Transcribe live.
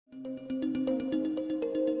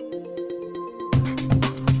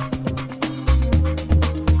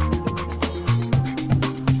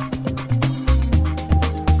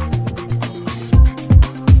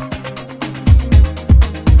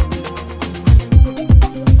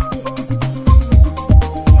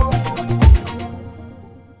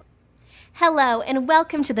Hello and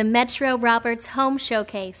welcome to the Metro Roberts Home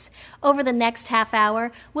Showcase. Over the next half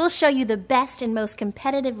hour, we'll show you the best and most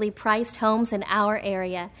competitively priced homes in our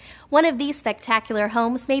area. One of these spectacular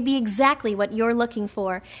homes may be exactly what you're looking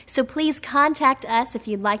for, so please contact us if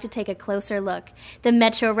you'd like to take a closer look. The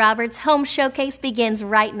Metro Roberts Home Showcase begins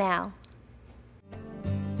right now.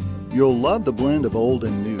 You'll love the blend of old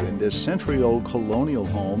and new in this century-old colonial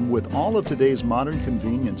home with all of today's modern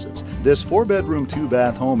conveniences. This 4-bedroom,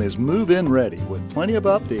 2-bath home is move-in ready with plenty of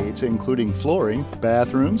updates including flooring,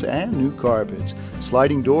 bathrooms, and new carpets.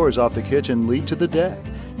 Sliding doors off the kitchen lead to the deck.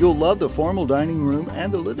 You'll love the formal dining room and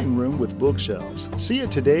the living room with bookshelves. See it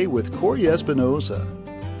today with Corey Espinosa.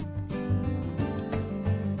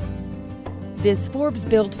 This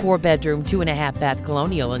Forbes-built 4-bedroom, 2.5-bath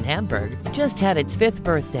colonial in Hamburg just had its 5th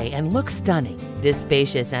birthday and looks stunning. This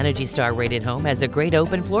spacious Energy Star rated home has a great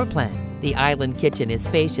open floor plan. The island kitchen is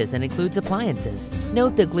spacious and includes appliances.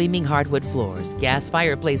 Note the gleaming hardwood floors, gas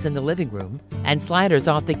fireplace in the living room, and sliders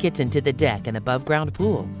off the kitchen to the deck and above-ground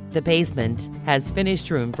pool. The basement has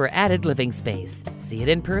finished room for added living space. See it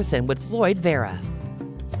in person with Floyd Vera.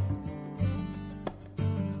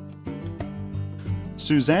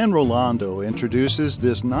 Suzanne Rolando introduces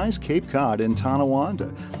this nice Cape Cod in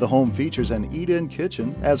Tonawanda. The home features an eat-in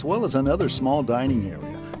kitchen as well as another small dining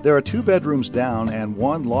area. There are 2 bedrooms down and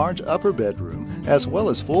 1 large upper bedroom, as well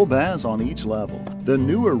as full baths on each level. The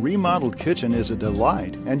newer remodeled kitchen is a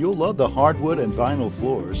delight, and you'll love the hardwood and vinyl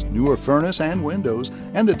floors, newer furnace and windows,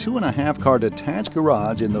 and the 2.5-car detached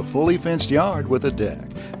garage in the fully fenced yard with a deck.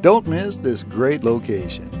 Don't miss this great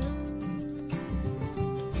location.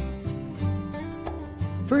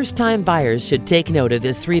 First-time buyers should take note of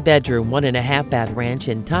this 3-bedroom, 1.5-bath ranch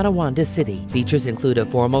in Tonawanda City. Features include a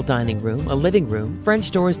formal dining room, a living room,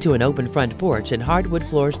 French doors to an open front porch, and hardwood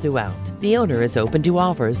floors throughout. The owner is open to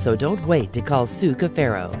offers, so don't wait to call Sue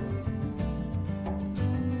Cafaro.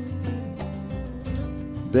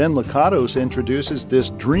 Then Lakatos introduces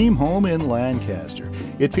this dream home in Lancaster.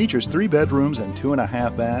 It features 3 bedrooms and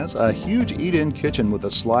 2.5 baths, a huge eat-in kitchen with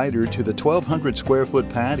a slider to the 1,200 square foot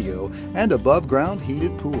patio, and above-ground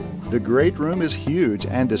heated pool. The great room is huge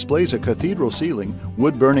and displays a cathedral ceiling,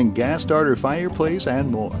 wood-burning gas starter fireplace, and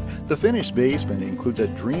more. The finished basement includes a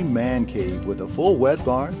dream man cave with a full wet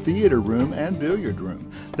bar, theater room, and billiard room.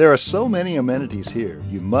 There are so many amenities here.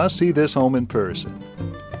 You must see this home in person.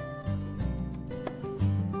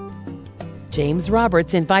 James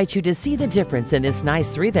Roberts invites you to see the difference in this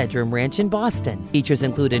nice 3-bedroom ranch in Boston. Features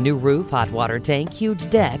include a new roof, hot water tank, huge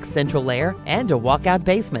deck, central air, and a walkout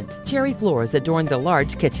basement. Cherry floors adorn the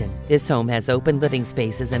large kitchen. This home has open living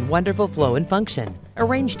spaces and wonderful flow and function.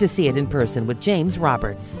 Arrange to see it in person with James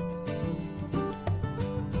Roberts.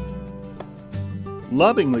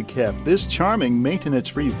 Lovingly kept, this charming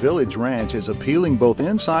maintenance-free village ranch is appealing both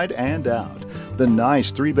inside and out. The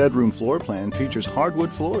nice 3-bedroom floor plan features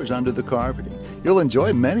hardwood floors under the carpeting. You'll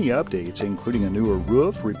enjoy many updates, including a newer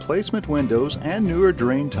roof, replacement windows, and newer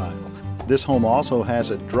drain tile. This home also has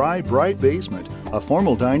a dry, bright basement, a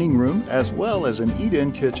formal dining room, as well as an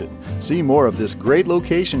eat-in kitchen. See more of this great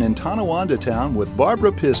location in Tonawanda Town with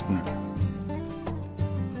Barbara Pistner.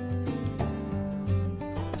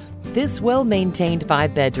 This well-maintained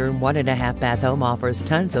 5-bedroom, 1.5-bath home offers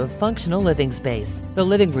tons of functional living space. The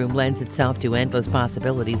living room lends itself to endless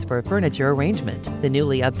possibilities for furniture arrangement. The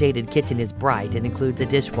newly updated kitchen is bright and includes a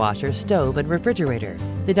dishwasher, stove, and refrigerator.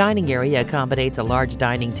 The dining area accommodates a large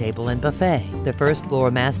dining table and buffet. The first-floor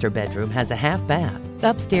master bedroom has a half-bath.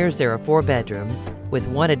 Upstairs there are 4 bedrooms, with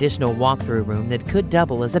 1 additional walk-through room that could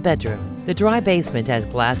double as a bedroom. The dry basement has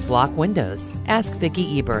glass block windows. Ask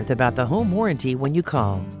Vicki Eberth about the home warranty when you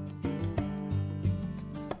call.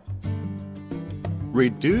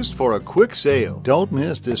 Reduced for a quick sale. Don't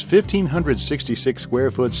miss this 1,566 square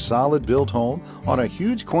foot solid built home on a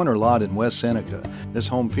huge corner lot in West Seneca. This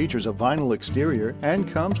home features a vinyl exterior and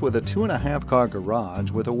comes with a 2.5-car garage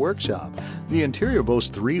with a workshop. The interior boasts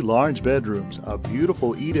 3 large bedrooms, a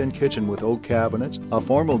beautiful eat-in kitchen with oak cabinets, a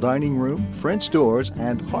formal dining room, French doors,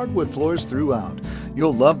 and hardwood floors throughout.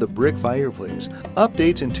 You'll love the brick fireplace.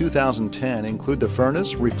 Updates in 2010 include the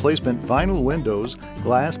furnace, replacement vinyl windows,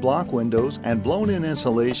 glass block windows, and blown-in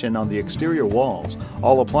insulation on the exterior walls.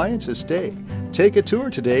 All appliances stay. Take a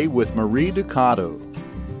tour today with Marie Ducato.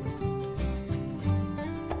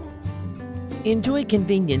 Enjoy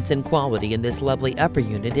convenience and quality in this lovely upper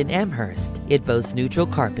unit in Amherst. It boasts neutral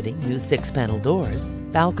carpeting, new 6-panel doors,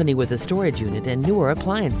 balcony with a storage unit, and newer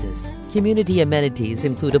appliances. Community amenities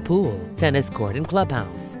include a pool, tennis court, and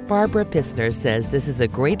clubhouse. Barbara Pistner says this is a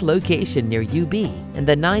great location near UB and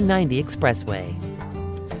the 990 Expressway.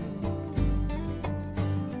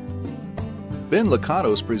 Ben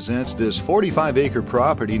Lakatos presents this 45-acre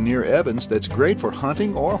property near Evans that's great for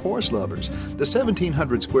hunting or horse lovers. The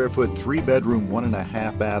 1,700 square foot 3-bedroom,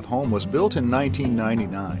 1.5 bath home was built in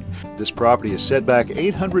 1999. This property is set back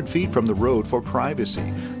 800 feet from the road for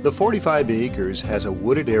privacy. The 45 acres has a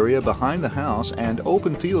wooded area behind the house and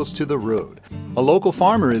open fields to the road. A local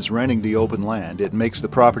farmer is renting the open land. It makes the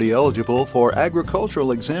property eligible for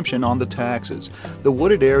agricultural exemption on the taxes. The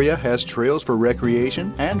wooded area has trails for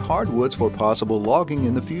recreation and hardwoods for possible logging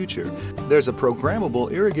in the future. There's a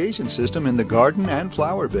programmable irrigation system in the garden and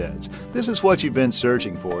flower beds. This is what you've been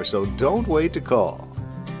searching for, so don't wait to call.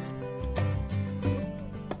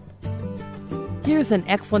 Here's an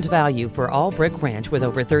excellent value for all brick ranch with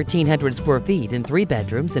over 1,300 square feet and 3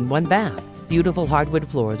 bedrooms and 1 bath. Beautiful hardwood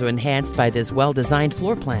floors are enhanced by this well-designed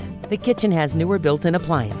floor plan. The kitchen has newer built-in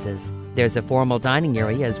appliances. There's a formal dining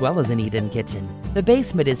area as well as an eat-in kitchen. The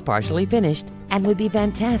basement is partially finished and would be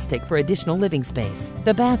fantastic for additional living space.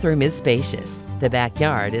 The bathroom is spacious. The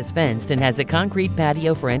backyard is fenced and has a concrete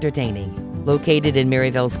patio for entertaining. Located in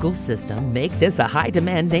Maryville School System, make this a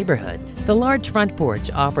high-demand neighborhood. The large front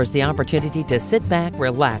porch offers the opportunity to sit back,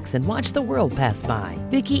 relax, and watch the world pass by.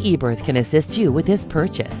 Vicki Eberth can assist you with this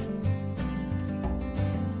purchase.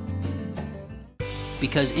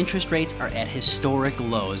 Because interest rates are at historic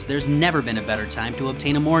lows, there's never been a better time to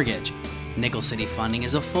obtain a mortgage. Nickel City Funding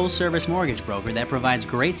is a full-service mortgage broker that provides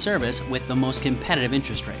great service with the most competitive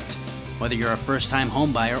interest rates. Whether you're a first-time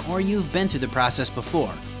home buyer or you've been through the process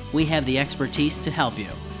before, we have the expertise to help you.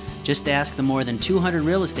 Just ask the more than 200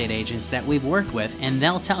 real estate agents that we've worked with and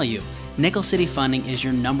they'll tell you Nickel City Funding is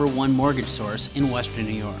your #1 mortgage source in Western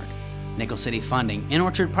New York. Nickel City Funding in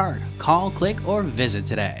Orchard Park. Call, click, or visit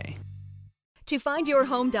today. To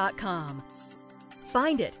findyourhome.com.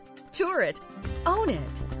 Find it, tour it, own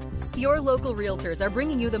it. Your local realtors are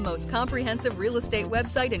bringing you the most comprehensive real estate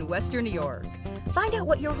website in Western New York. Find out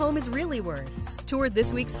what your home is really worth. Tour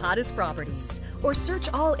this week's hottest properties or search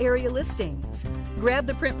all area listings. Grab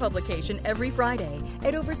the print publication every Friday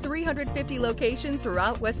at over 350 locations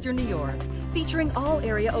throughout Western New York, featuring all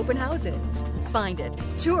area open houses. Find it,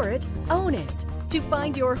 tour it, own it. To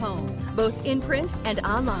find your home, both in print and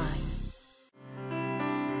online.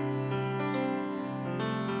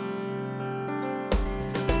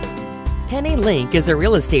 Penny Link is a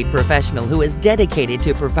real estate professional who is dedicated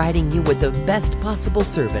to providing you with the best possible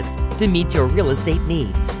service to meet your real estate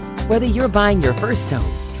needs. Whether you're buying your first home,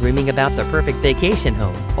 dreaming about the perfect vacation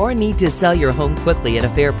home, or need to sell your home quickly at a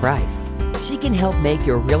fair price, she can help make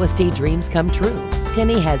your real estate dreams come true.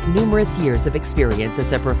 Penny has numerous years of experience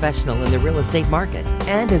as a professional in the real estate market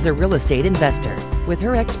and as a real estate investor. With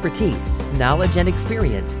her expertise, knowledge, and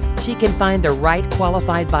experience, she can find the right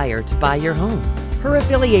qualified buyer to buy your home. Her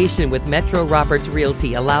affiliation with Metro Roberts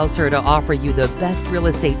Realty allows her to offer you the best real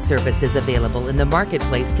estate services available in the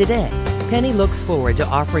marketplace today. Penny looks forward to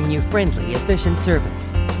offering you friendly, efficient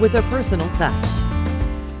service with a personal touch.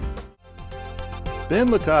 Ben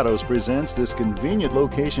Lakatos presents this convenient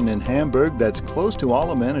location in Hamburg that's close to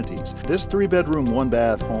all amenities. This 3-bedroom,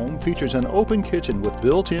 1-bath home features an open kitchen with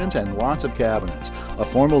built-ins and lots of cabinets. A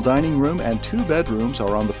formal dining room and 2 bedrooms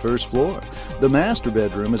are on the first floor. The master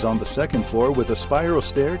bedroom is on the second floor with a spiral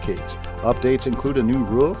staircase. Updates include a new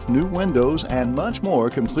roof, new windows, and much more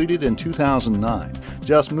completed in 2009.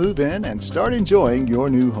 Just move in and start enjoying your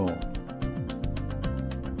new home.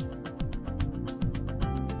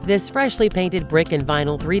 This freshly painted brick and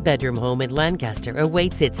vinyl 3-bedroom home in Lancaster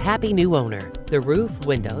awaits its happy new owner. The roof,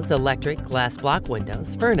 windows, electric, glass block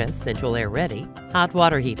windows, furnace, central air ready, hot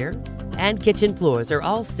water heater, and kitchen floors are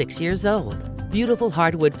all 6 years old. Beautiful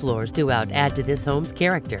hardwood floors throughout add to this home's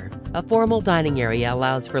character. A formal dining area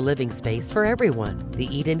allows for living space for everyone.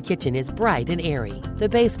 The eat-in kitchen is bright and airy. The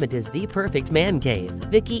basement is the perfect man cave.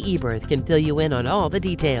 Vicki Eberth can fill you in on all the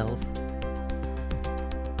details.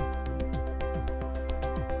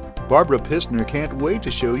 Barbara Pistner can't wait to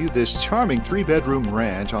show you this charming 3-bedroom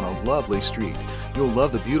ranch on a lovely street. You'll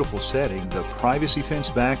love the beautiful setting, the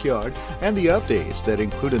privacy-fenced backyard, and the updates that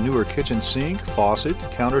include a newer kitchen sink, faucet,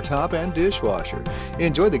 countertop, and dishwasher.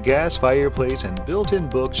 Enjoy the gas fireplace and built-in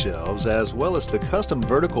bookshelves, as well as the custom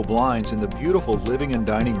vertical blinds in the beautiful living and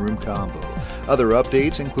dining room combo. Other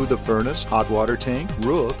updates include the furnace, hot water tank,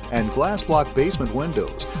 roof, and glass block basement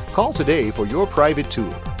windows. Call today for your private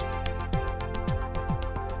tour.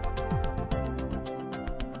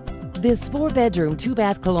 This 4-bedroom,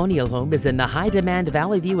 2-bath colonial home is in the high-demand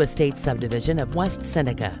Valley View Estates subdivision of West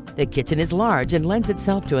Seneca. The kitchen is large and lends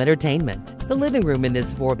itself to entertainment. The living room in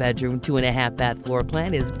this 4-bedroom, 2.5-bath floor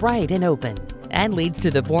plan is bright and open and leads to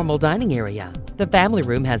the formal dining area. The family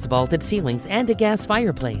room has vaulted ceilings and a gas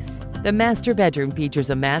fireplace. The master bedroom features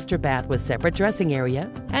a master bath with separate dressing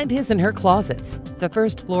area and his and her closets. The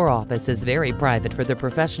first floor office is very private for the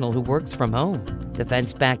professional who works from home. The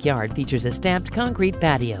fenced backyard features a stamped concrete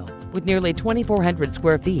patio. With nearly 2,400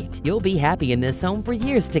 square feet, you'll be happy in this home for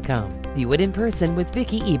years to come. View it in person with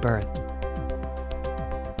Vicki Eberth.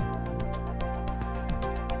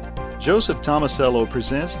 Joseph Tomasello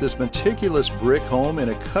presents this meticulous brick home in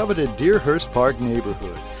a coveted Deerhurst Park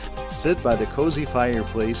neighborhood. Sit by the cozy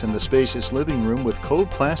fireplace in the spacious living room with cove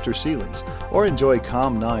plaster ceilings, or enjoy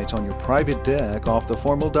calm nights on your private deck off the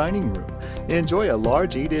formal dining room. Enjoy a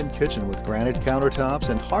large eat-in kitchen with granite countertops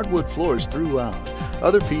and hardwood floors throughout.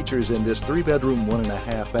 Other features in this 3-bedroom,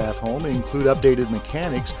 1.5 bath home include updated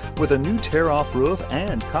mechanics with a new tear-off roof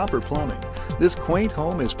and copper plumbing. This quaint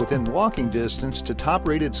home is within walking distance to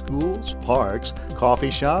top-rated schools, parks,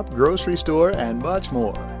 coffee shop, grocery store, and much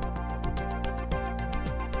more.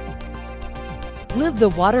 Live the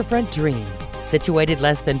waterfront dream. Situated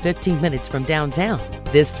less than 15 minutes from downtown,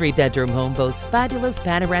 this 3-bedroom home boasts fabulous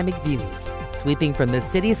panoramic views, sweeping from the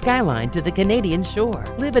city skyline to the Canadian shore.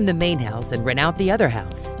 Live in the main house and rent out the other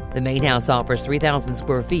house. The main house offers 3,000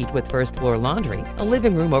 square feet with first-floor laundry, a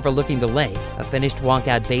living room overlooking the lake, a finished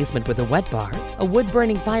walkout basement with a wet bar, a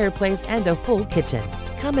wood-burning fireplace, and a full kitchen.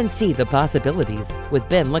 Come and see the possibilities with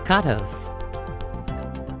Ben Lakatos.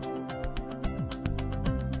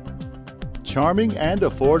 Charming and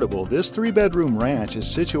affordable, this 3-bedroom ranch is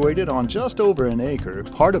situated on just over an acre,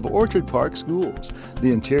 part of Orchard Park Schools.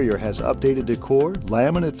 The interior has updated decor,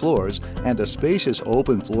 laminate floors, and a spacious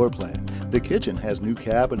open floor plan. The kitchen has new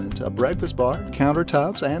cabinets, a breakfast bar,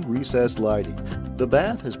 countertops, and recessed lighting. The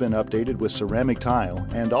bath has been updated with ceramic tile,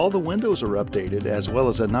 and all the windows are updated, as well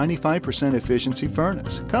as a 95% efficiency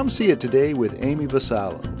furnace. Come see it today with Amy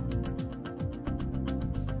Vasallo.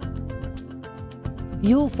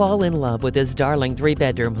 You'll fall in love with this darling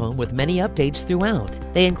 3-bedroom home with many updates throughout.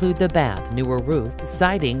 They include the bath, newer roof,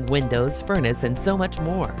 siding, windows, furnace, and so much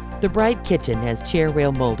more. The bright kitchen has chair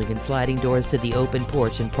rail molding and sliding doors to the open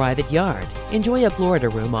porch and private yard. Enjoy a Florida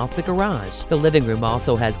room off the garage. The living room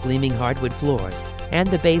also has gleaming hardwood floors, and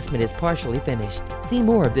the basement is partially finished. See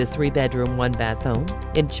more of this 3-bedroom, 1-bath home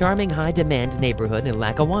in charming high-demand neighborhood in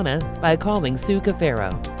Lackawanna by calling Sue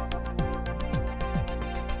Cafaro.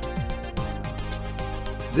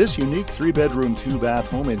 This unique 3-bedroom, 2-bath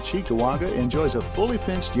home in Cheektowaga enjoys a fully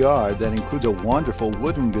fenced yard that includes a wonderful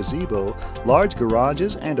wooden gazebo, large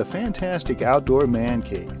garages, and a fantastic outdoor man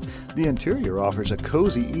cave. The interior offers a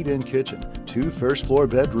cozy eat-in kitchen, 2 first-floor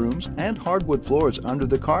bedrooms, and hardwood floors under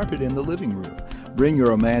the carpet in the living room. Bring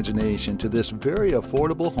your imagination to this very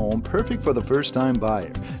affordable home, perfect for the first-time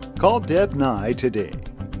buyer. Call Deb Nye today.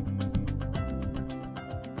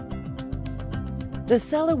 The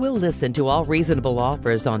seller will listen to all reasonable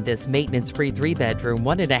offers on this maintenance-free 3-bedroom,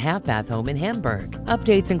 1.5 bath home in Hamburg.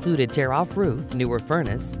 Updates included tear-off roof, newer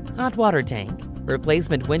furnace, hot water tank,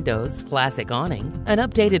 replacement windows, classic awning, an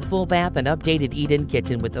updated full bath and updated eat-in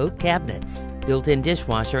kitchen with oak cabinets, built-in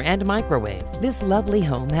dishwasher and microwave. This lovely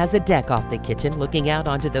home has a deck off the kitchen looking out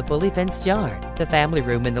onto the fully fenced yard. The family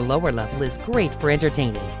room in the lower level is great for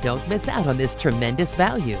entertaining. Don't miss out on this tremendous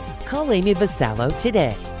value. Call Amy Vasallo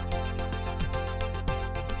today.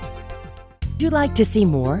 Would you like to see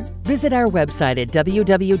more? Visit our website at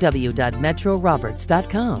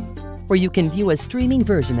www.metroroberts.com, where you can view a streaming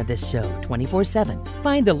version of this show 24/7,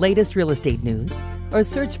 find the latest real estate news, or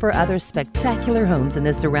search for other spectacular homes in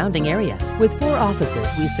the surrounding area. With 4 offices,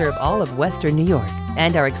 we serve all of Western New York,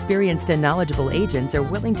 and our experienced and knowledgeable agents are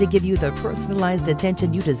willing to give you the personalized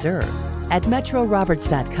attention you deserve. At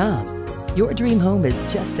metroroberts.com, your dream home is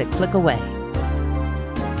just a click away.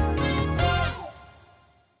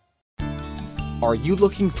 Are you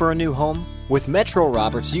looking for a new home? With Metro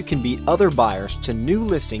Roberts, you can beat other buyers to new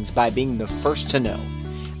listings by being the first to know.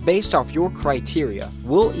 Based off your criteria,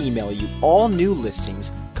 we'll email you all new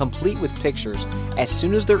listings, complete with pictures, as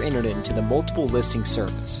soon as they're entered into the multiple listing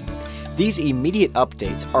service. These immediate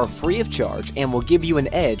updates are free of charge and will give you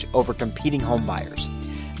an edge over competing home buyers.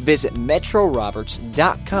 Visit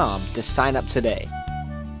metroroberts.com to sign up today.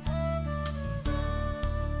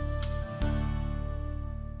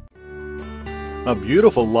 A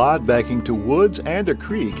beautiful lot backing to woods and a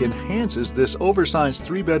creek enhances this oversized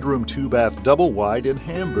 3-bedroom, 2-bath double wide in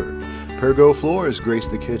Hamburg. Pergo floors grace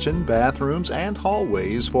the kitchen, bathrooms, and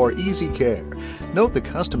hallways for easy care. Note the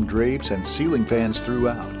custom drapes and ceiling fans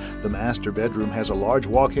throughout. The master bedroom has a large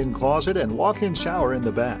walk-in closet and walk-in shower in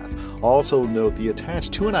the bath. Also note the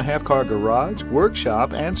attached 2.5-car garage,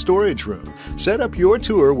 workshop, and storage room. Set up your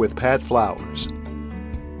tour with Pat Flowers.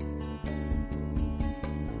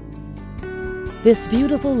 This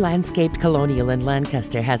beautiful landscaped colonial in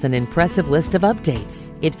Lancaster has an impressive list of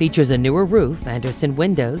updates. It features a newer roof, Anderson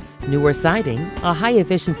windows, newer siding, a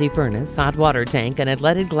high-efficiency furnace, hot water tank, and a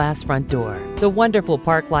leaded glass front door. The wonderful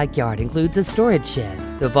park-like yard includes a storage shed.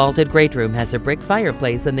 The vaulted great room has a brick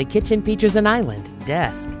fireplace, and the kitchen features an island,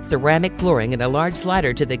 desk, ceramic flooring, and a large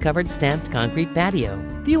slider to the covered stamped concrete patio.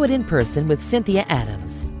 View it in person with Cynthia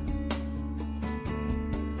Adams.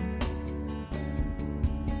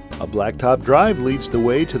 A blacktop drive leads the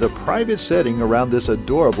way to the private setting around this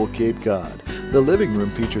adorable Cape Cod. The living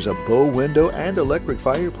room features a bow window and electric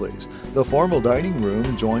fireplace. The formal dining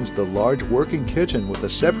room joins the large working kitchen with a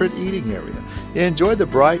separate eating area. Enjoy the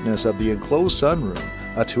brightness of the enclosed sunroom.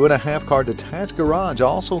 A 2.5-car detached garage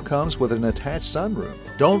also comes with an attached sunroom.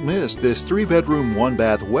 Don't miss this 3-bedroom,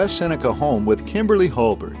 1-bath West Seneca home with Kimberly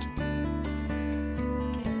Hulbert.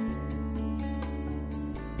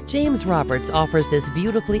 James Roberts offers this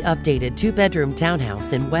beautifully updated 2-bedroom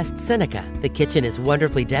townhouse in West Seneca. The kitchen is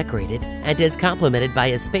wonderfully decorated and is complemented by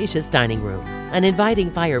a spacious dining room. An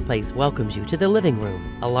inviting fireplace welcomes you to the living room.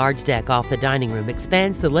 A large deck off the dining room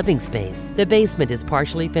expands the living space. The basement is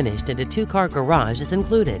partially finished and a 2-car garage is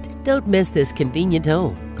included. Don't miss this convenient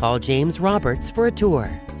home. Call James Roberts for a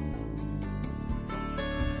tour.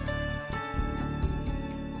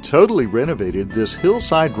 Totally renovated, this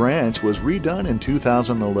hillside ranch was redone in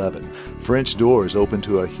 2011. French doors open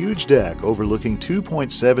to a huge deck overlooking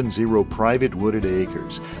 2.70 private wooded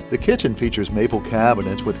acres. The kitchen features maple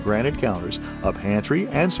cabinets with granite counters, a pantry,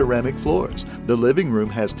 and ceramic floors. The living room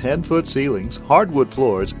has 10-foot ceilings, hardwood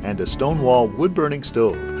floors, and a stone wall wood-burning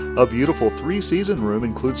stove. A beautiful 3-season room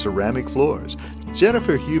includes ceramic floors.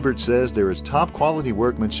 Jennifer Hubert says there is top-quality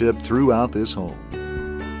workmanship throughout this home.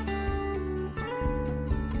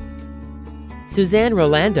 Suzanne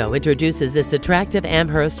Rolando introduces this attractive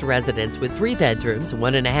Amherst residence with 3 bedrooms,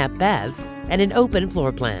 1.5 baths, and an open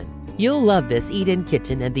floor plan. You'll love this eat-in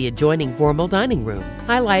kitchen and the adjoining formal dining room.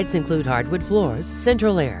 Highlights include hardwood floors,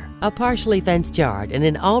 central air, a partially fenced yard, and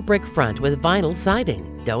an all-brick front with vinyl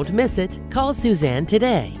siding. Don't miss it. Call Suzanne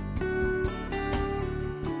today.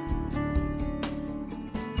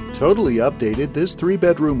 Totally updated, this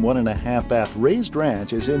 3-bedroom, 1.5-bath raised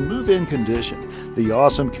ranch is in move-in condition. The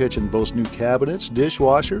awesome kitchen boasts new cabinets,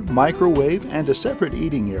 dishwasher, microwave, and a separate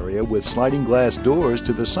eating area with sliding glass doors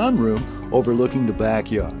to the sunroom overlooking the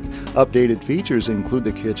backyard. Updated features include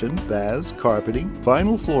the kitchen, baths, carpeting,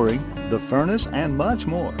 vinyl flooring, the furnace, and much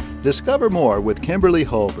more. Discover more with Kimberly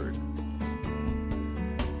Hulbert.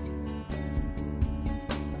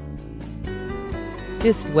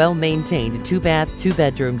 This well-maintained 2-bath,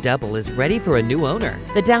 2-bedroom double is ready for a new owner.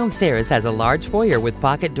 The downstairs has a large foyer with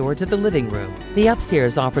pocket door to the living room. The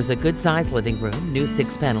upstairs offers a good-sized living room, new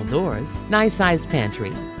 6-panel doors, nice-sized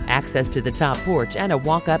pantry, access to the top porch, and a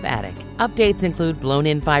walk-up attic. Updates include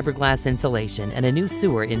blown-in fiberglass insulation and a new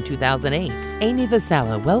sewer in 2008. Amy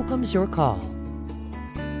Vasalla welcomes your call.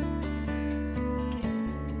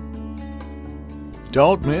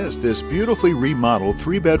 Don't miss this beautifully remodeled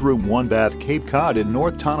 3-bedroom, 1-bath Cape Cod in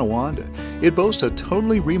North Tonawanda. It boasts a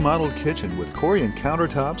totally remodeled kitchen with Corian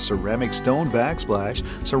countertops, ceramic stone backsplash,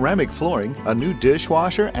 ceramic flooring, a new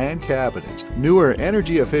dishwasher, and cabinets. Newer,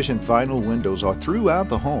 energy-efficient vinyl windows are throughout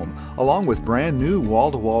the home, along with brand new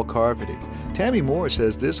wall-to-wall carpeting. Tammy Moore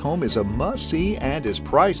says this home is a must-see and is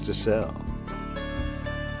priced to sell.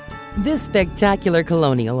 This spectacular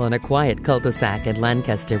colonial on a quiet cul-de-sac in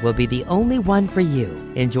Lancaster will be the only one for you.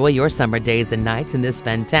 Enjoy your summer days and nights in this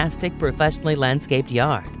fantastic, professionally landscaped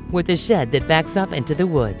yard with a shed that backs up into the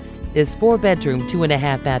woods. This 4-bedroom,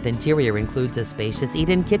 2.5-bath interior includes a spacious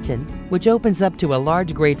eat-in kitchen, which opens up to a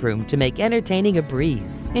large great room to make entertaining a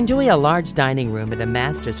breeze. Enjoy a large dining room and a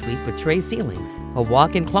master suite with tray ceilings, a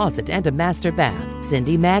walk-in closet, and a master bath.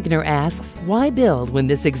 Cindy Magner asks, why build when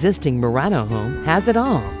this existing Murano home has it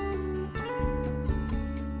all?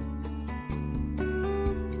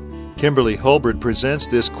 Kimberly Hulbert presents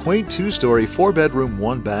this quaint 2-story, 4-bedroom,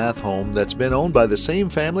 1-bath home that's been owned by the same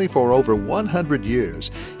family for over 100 years.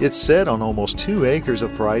 It's set on almost 2 acres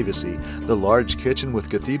of privacy. The large kitchen with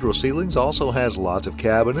cathedral ceilings also has lots of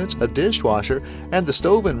cabinets, a dishwasher, and the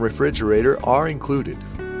stove and refrigerator are included.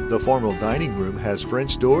 The formal dining room has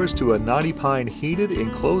French doors to a knotty pine heated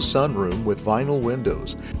enclosed sunroom with vinyl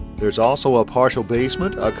windows. There's also a partial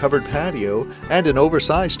basement, a covered patio, and an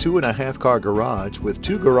oversized 2.5-car garage with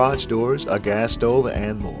 2 garage doors, a gas stove,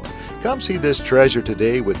 and more. Come see this treasure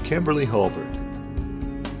today with Kimberly Hulbert.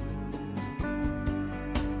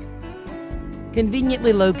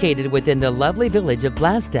 Conveniently located within the lovely village of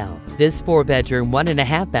Blasdell, this 4-bedroom,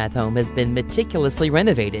 1.5-bath home has been meticulously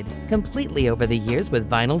renovated completely over the years with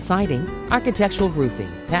vinyl siding, architectural roofing,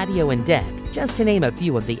 patio and deck, just to name a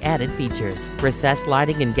few of the added features. Recessed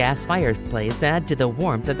lighting and gas fireplace add to the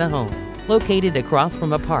warmth of the home. Located across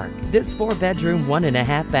from a park, this 4-bedroom,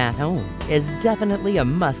 1.5-bath home is definitely a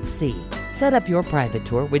must-see. Set up your private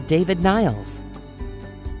tour with David Niles.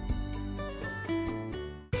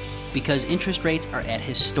 Because interest rates are at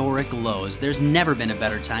historic lows, there's never been a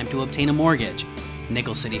better time to obtain a mortgage.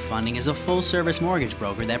 Nickel City Funding is a full-service mortgage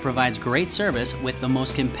broker that provides great service with the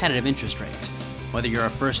most competitive interest rates. Whether you're a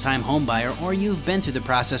first-time home buyer or you've been through the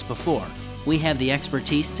process before, we have the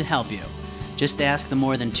expertise to help you. Just ask the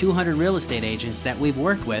more than 200 real estate agents that we've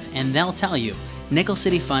worked with and they'll tell you Nickel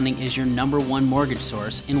City Funding is your #1 mortgage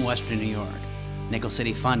source in Western New York. Nickel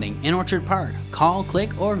City Funding in Orchard Park. Call,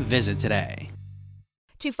 click, or visit today.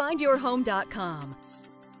 To findyourhome.com.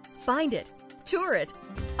 Find it, tour it,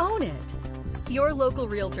 own it. Your local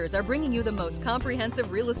realtors are bringing you the most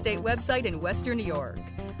comprehensive real estate website in Western New York.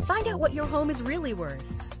 Find out what your home is really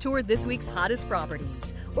worth. Tour this week's hottest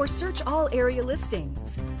properties or search all area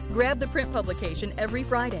listings. Grab the print publication every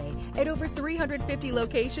Friday at over 350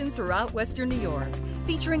 locations throughout Western New York,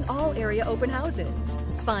 featuring all area open houses.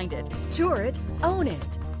 Find it, tour it, own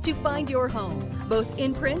it. To find your home, both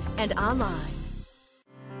in print and online.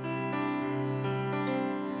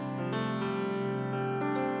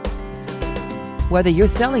 Whether you're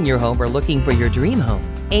selling your home or looking for your dream home,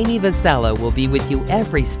 Amy Vasallo will be with you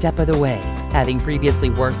every step of the way. Having previously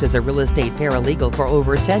worked as a real estate paralegal for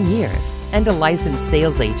over 10 years and a licensed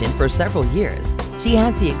sales agent for several years, she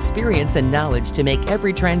has the experience and knowledge to make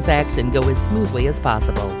every transaction go as smoothly as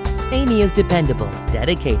possible. Amy is dependable,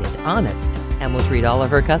 dedicated, honest, and will treat all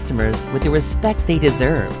of her customers with the respect they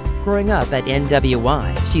deserve. Growing up at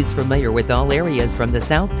NWI, she's familiar with all areas from the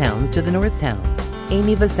South Towns to the North Towns.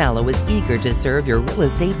 Amy Vasallo is eager to serve your real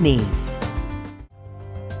estate needs.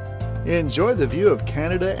 Enjoy the view of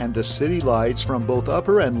Canada and the city lights from both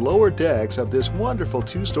upper and lower decks of this wonderful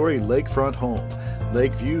 2-story lakefront home.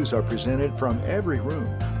 Lake views are presented from every room.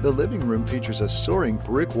 The living room features a soaring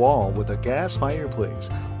brick wall with a gas fireplace.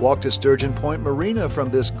 Walk to Sturgeon Point Marina from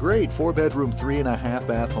this great 4-bedroom,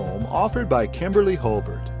 3.5-bath home offered by Kimberly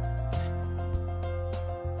Holbert.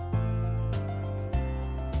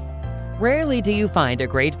 Rarely do you find a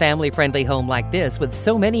great family-friendly home like this with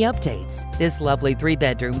so many updates. This lovely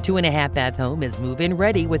 3-bedroom, 2.5-bath home is move-in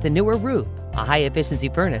ready with a newer roof, a high-efficiency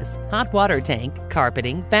furnace, hot water tank,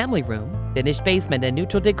 carpeting, family room, finished basement, and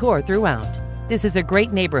neutral decor throughout. This is a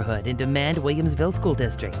great neighborhood in demand Williamsville School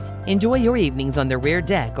District. Enjoy your evenings on the rear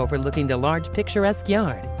deck overlooking the large picturesque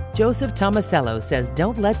yard. Joseph Tomasello says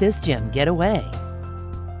don't let this gem get away.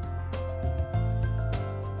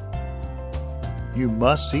 You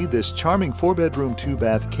must see this charming 4-bedroom,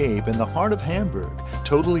 2-bath cape in the heart of Hamburg.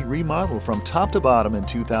 Totally remodeled from top to bottom in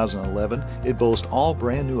 2011, it boasts all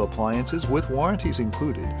brand new appliances with warranties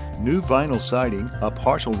included, new vinyl siding, a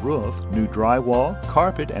partial roof, new drywall,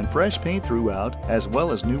 carpet, and fresh paint throughout, as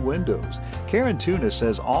well as new windows. Karen Tunis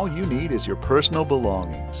says all you need is your personal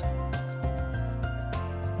belongings.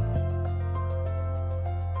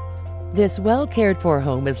 This well-cared-for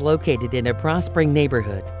home is located in a prospering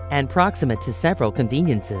neighborhood and proximate to several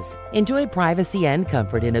conveniences. Enjoy privacy and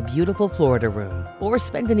comfort in a beautiful Florida room, or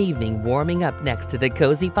spend an evening warming up next to the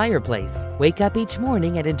cozy fireplace. Wake up each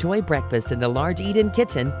morning and enjoy breakfast in the large eat-in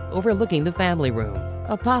kitchen overlooking the family room.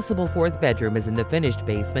 A possible 4th bedroom is in the finished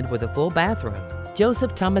basement with a full bathroom.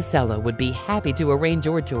 Joseph Tomasello would be happy to arrange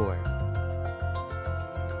your tour.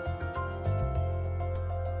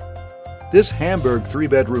 This Hamburg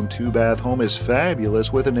 3-bedroom, 2-bath home is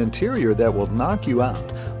fabulous with an interior that will knock you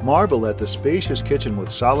out. Marvel at the spacious kitchen with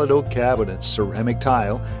solid oak cabinets, ceramic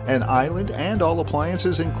tile, an island, and all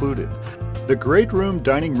appliances included. The great room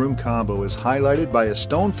dining room combo is highlighted by a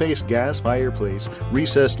stone-faced gas fireplace,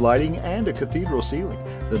 recessed lighting, and a cathedral ceiling.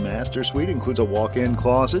 The master suite includes a walk-in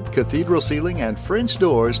closet, cathedral ceiling, and French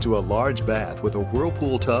doors to a large bath with a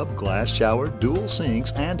whirlpool tub, glass shower, dual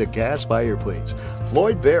sinks, and a gas fireplace.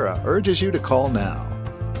 Floyd Vera urges you to call now.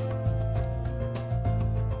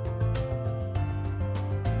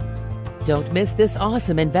 Don't miss this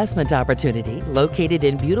awesome investment opportunity located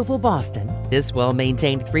in beautiful Boston. This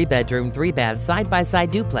well-maintained 3-bedroom, 3-bath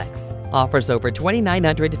side-by-side duplex offers over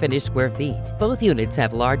 2,900 finished square feet. Both units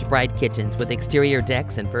have large, bright kitchens with exterior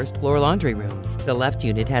decks and first-floor laundry rooms. The left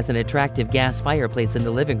unit has an attractive gas fireplace in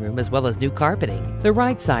the living room as well as new carpeting. The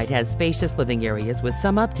right side has spacious living areas with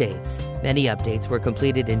some updates. Many updates were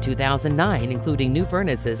completed in 2009, including new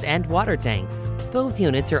furnaces and water tanks. Both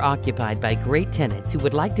units are occupied by great tenants who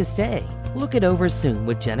would like to stay. Look it over soon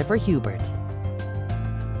with Jennifer Hubert.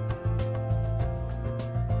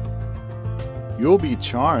 You'll be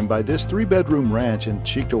charmed by this 3-bedroom ranch in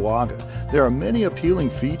Cheektowaga. There are many appealing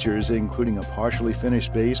features, including a partially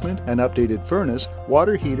finished basement, an updated furnace,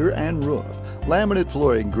 water heater, and roof. Laminate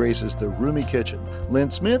flooring graces the roomy kitchen. Lynn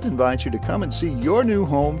Smith invites you to come and see your new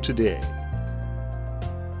home today.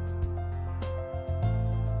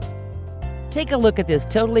 Take a look at this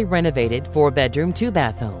totally renovated 4-bedroom,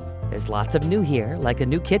 2-bath home. There's lots of new here, like a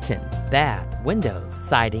new kitchen, bath, windows,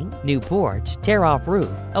 siding, new porch, tear-off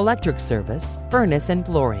roof, electric service, furnace, and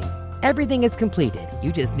flooring. Everything is completed.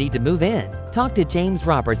 You just need to move in. Talk to James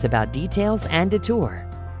Roberts about details and a tour.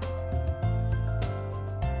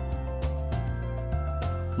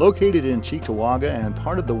 Located in Cheektowaga and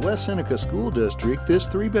part of the West Seneca School District, this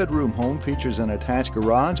 3-bedroom home features an attached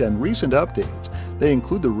garage and recent updates. They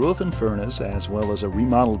include the roof and furnace, as well as a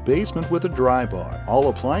remodeled basement with a dry bar. All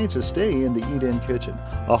appliances stay in the eat-in kitchen.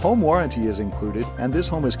 A home warranty is included, and this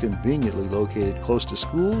home is conveniently located close to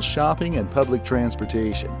schools, shopping, and public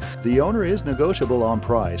transportation. The owner is negotiable on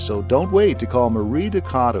price, so don't wait to call Marie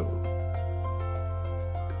Ducato.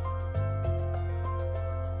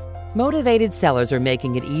 Motivated sellers are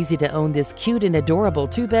making it easy to own this cute and adorable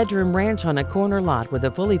 2-bedroom ranch on a corner lot with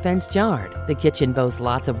a fully fenced yard. The kitchen boasts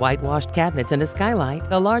lots of whitewashed cabinets and a skylight.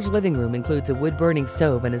 The large living room includes a wood-burning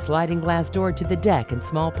stove and a sliding glass door to the deck and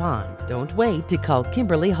small pond. Don't wait to call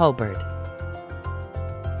Kimberly Hulbert.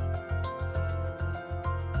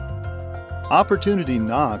 Opportunity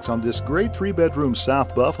knocks on this great 3-bedroom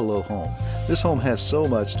South Buffalo home. This home has so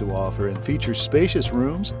much to offer and features spacious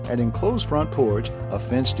rooms, an enclosed front porch, a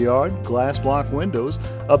fenced yard, glass block windows,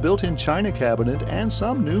 a built-in china cabinet, and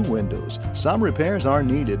some new windows. Some repairs are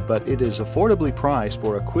needed, but it is affordably priced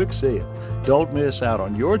for a quick sale. Don't miss out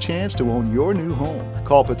on your chance to own your new home.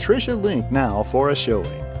 Call Patricia Link now for a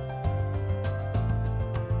showing.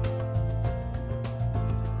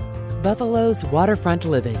 Buffalo's waterfront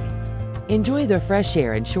living. Enjoy the fresh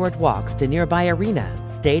air and short walks to nearby arena,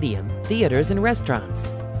 stadium, theaters, and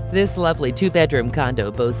restaurants. This lovely 2-bedroom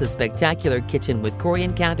condo boasts a spectacular kitchen with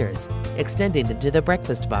Korean counters extending into the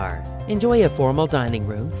breakfast bar. Enjoy a formal dining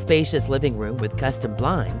room, spacious living room with custom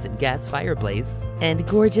blinds and gas fireplace, and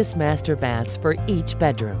gorgeous master baths for each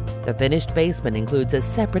bedroom. The finished basement includes a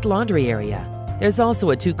separate laundry area. There's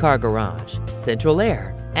also a 2-car garage, central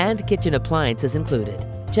air, and kitchen appliances included.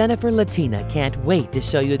 Jennifer Latina can't wait to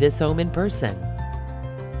show you this home in person.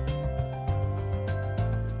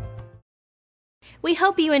 We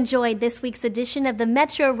hope you enjoyed this week's edition of the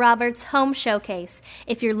Metro Roberts Home Showcase.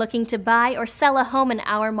 If you're looking to buy or sell a home in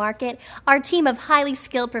our market, our team of highly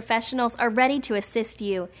skilled professionals are ready to assist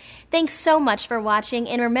you. Thanks so much for watching,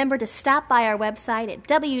 and remember to stop by our website at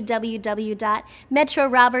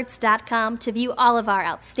www.metroroberts.com to view all of our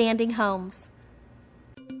outstanding homes.